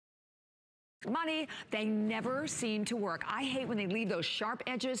money, they never seem to work. I hate when they leave those sharp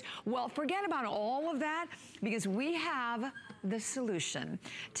edges. Well, forget about all of that because we have the solution.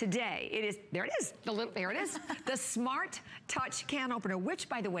 Today, it is, there it is, there it is, the Smart Touch Can Opener, which,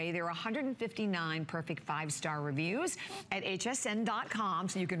 by the way, there are 159 perfect 5-star reviews at hsn.com,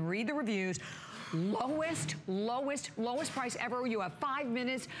 so you can read the reviews. Lowest price ever. You have 5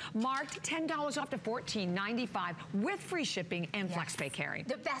 minutes, marked $10 off to $14.95 with free shipping and FlexPay carry.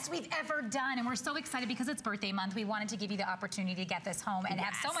 The best we've ever done, and we're so excited because it's birthday month. We wanted to give you the opportunity to get this home and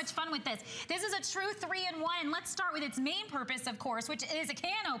have so much fun with this. This is a true 3-in-1, and let's start with its main purpose, of course, which is a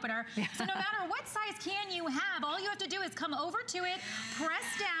can opener. So no matter what size can you have, all you have to do is come over to it, press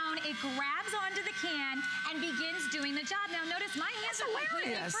down, it grabs onto the can, and begins doing the job. Now notice my hands are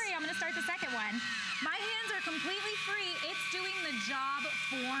completely free. I'm gonna start the second one. My hands are completely free. It's doing the job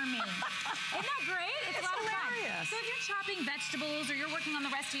for me. Isn't that great? It's a lot of fun. So if you're chopping vegetables or you're working on the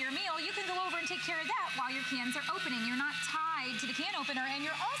rest of your meal, you can go over and take care of that while your cans are opening. You're not tied to the can opener, and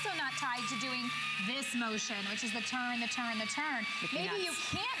you're also not tied to doing this motion, which is the turn, the turn, the turn. Maybe you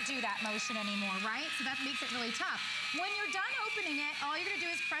can't do that motion anymore, right? So that makes it really tough. When you're done opening it, all you're gonna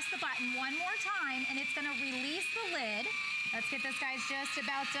do is press the button one more time, and it's gonna release the lid. Let's get this guy's just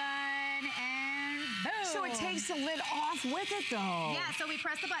about done, and boom. So it takes the lid off with it, though. Yeah, so we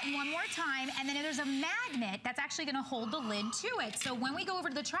press the button one more time, and then there's a magnet that's actually gonna hold the lid to it. So when we go over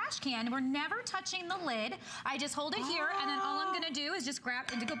to the trash can, we're never touching the lid. I just hold it here, and then all I'm gonna do is just grab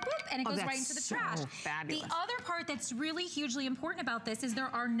and go boop, and it goes right into the trash. Fabulous. The other part that's really hugely important about this is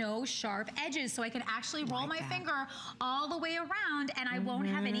there are no sharp edges, so I can actually roll my finger all the way around, and I won't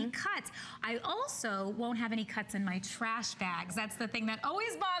have any cuts. I also won't have any cuts in my trash bags. That's the thing that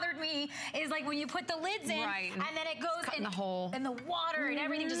always bothered me, is like when you put the lids in, and then it goes in the hole, and the water and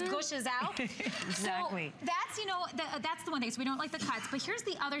everything just gushes out. Exactly. So that's, you know, that's the one thing. So we don't like the cuts. But here's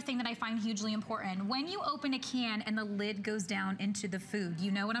the other thing that I find hugely important. When you open a can and the lid goes down into the food,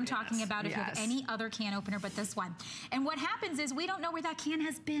 you know what I'm talking about if you have any other can opener but this one. And what happens is we don't know where that can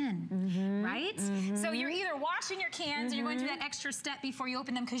has been, right? So you're either washing your cans or you're going through that extra step before you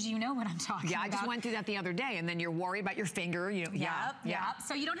open them because you know what I'm talking about. Yeah, I just went through that the other day, and then you're worried about your finger. You know, Yep.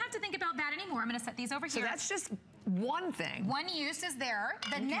 So you don't have to think about that anymore. I'm going to set these over here. So that's just one thing. One use is there.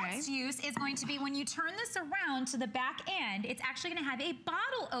 The next use is going to be when you turn this around to the back end, it's actually going to have a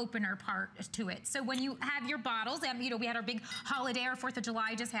bottle opener part to it. So when you have your bottles, you know, we had our big holiday, our 4th of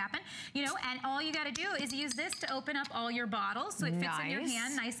July just happened, you know, and all you got to do is use this to open up all your bottles. So it fits in your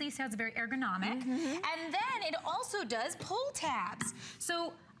hand nicely, so it's very ergonomic. And then it also does pull tabs.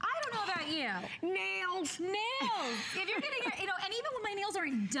 So I don't know about you. Nails. If you're getting, you know, and even when my nails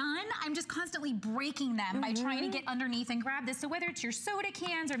aren't done, I'm just constantly breaking them by trying to get underneath and grab this. So whether it's your soda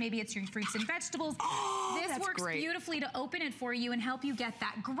cans or maybe it's your fruits and vegetables, this works beautifully to open it for you and help you get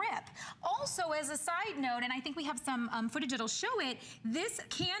that grip. Also, as a side note, and I think we have some footage that'll show it, this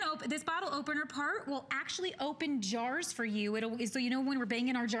bottle opener part will actually open jars for you. So you know when we're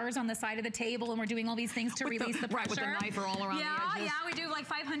banging our jars on the side of the table and we're doing all these things to release the pressure. Right, with the knife all around the edges. Yeah, we do like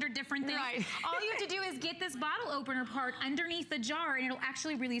 500 different things. All you have to do is get this bottle opener part underneath the jar, and it'll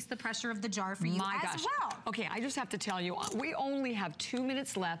actually release the pressure of the jar for you as well. Okay, I just have to tell you, we only have 2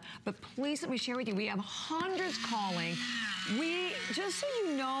 minutes left, but please let me share with you, we have hundreds calling. Just so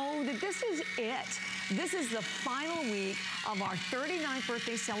you know that this is it. This is the final week of our 39th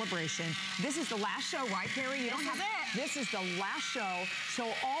birthday celebration. This is the last show, right, Carrie? This is the last show. So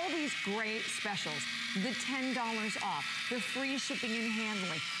all these great specials, the $10 off, the free shipping and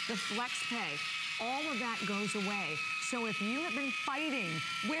handling, the flex pay, all of that goes away. So if you have been fighting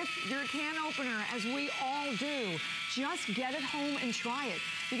with your can opener, as we all do, just get it home and try it.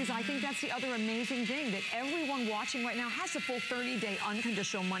 Because I think that's the other amazing thing, that everyone watching right now has a full 30-day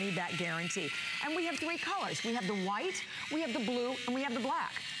unconditional money-back guarantee. And we have 3 colors. We have the white, we have the blue, and we have the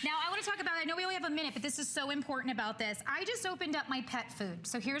black. Now, I want to talk about, I know we only have a minute, but this is so important about this. I just opened up my pet food.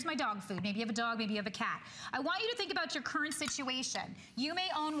 So here's my dog food. Maybe you have a dog, maybe you have a cat. I want you to think about your current situation. You may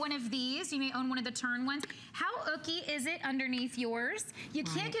own one of these. You may own one of the turn ones. How ooky is it underneath yours? You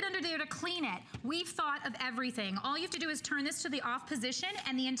can't get under there to clean it. We've thought of everything. All you have to do is turn this to the off position,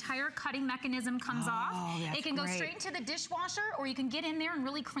 and the entire cutting mechanism comes off. It can go straight into the dishwasher, or you can get in there and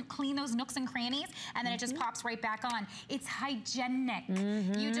really clean those nooks and crannies, and then it just pops right back on. It's hygienic.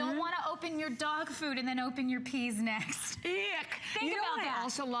 You don't want to open your dog food and then open your peas next. Ick. You know what I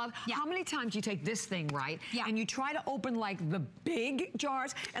also love? How many times you take this thing, right? And you try to open like the big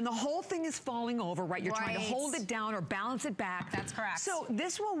jars, and the whole thing is falling over, right? You're trying to hold it down or balance it back. That's correct. So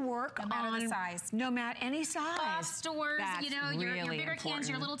this will work no matter the size. No matter any size. stores, That's you know, your really bigger important. cans,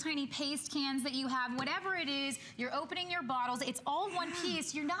 your little tiny paste cans that you have, whatever it is, you're opening your bottles. It's all one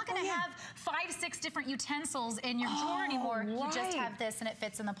piece. You're not going to have 5, 6 different utensils in your drawer anymore. You just have this and it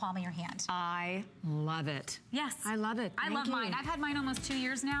fits in the palm of your hand. I love it. Yes. I love it. I love mine. I've had mine almost 2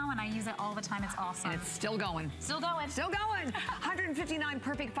 years now and I use it all the time. It's awesome. And it's still going. Still going. Still going. 159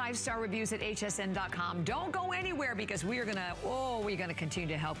 perfect 5-star reviews at hsn.com. Don't go anywhere because we're gonna continue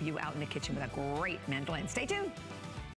to help you out in the kitchen with a great men blend. Stay tuned.